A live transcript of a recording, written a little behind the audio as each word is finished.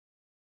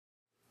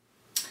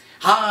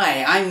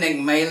Hi, I'm Nick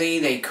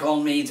Maley. They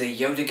call me the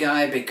Yoda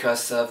Guy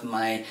because of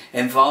my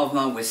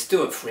involvement with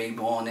Stuart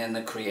Freeborn in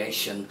the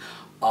creation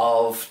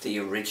of the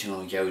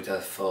original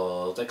Yoda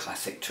for the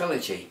classic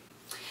trilogy.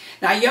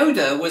 Now,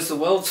 Yoda was the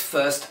world's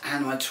first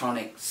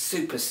animatronic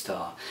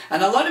superstar,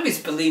 and a lot of his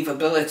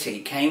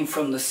believability came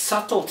from the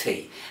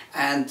subtlety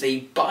and the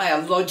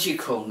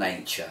biological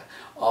nature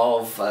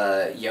of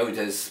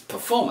Yoda's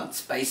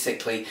performance.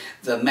 Basically,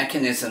 the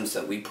mechanisms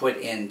that we put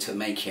in to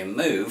make him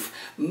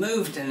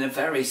moved in a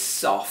very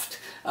soft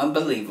and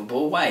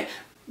believable way.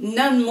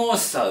 None more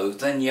so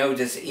than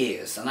Yoda's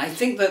ears, and I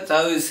think that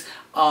those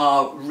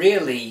are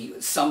really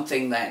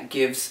something that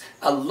gives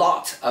a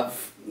lot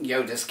of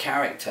Yoda's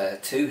character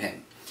to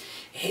him.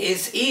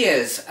 His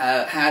ears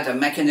had a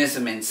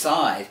mechanism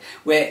inside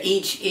where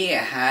each ear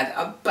had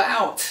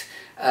about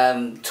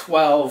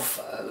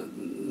 12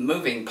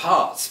 moving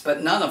parts,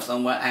 but none of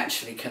them were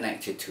actually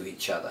connected to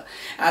each other.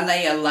 And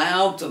they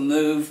allowed the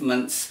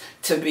movements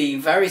to be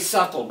very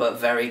subtle but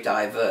very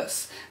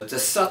diverse. The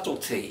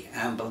subtlety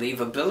and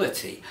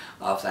believability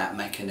of that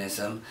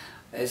mechanism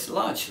is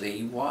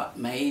largely what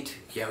made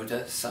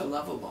Yoda so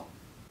lovable.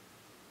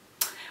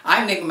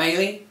 I'm Nick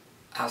Maley.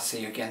 I'll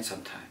see you again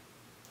sometime.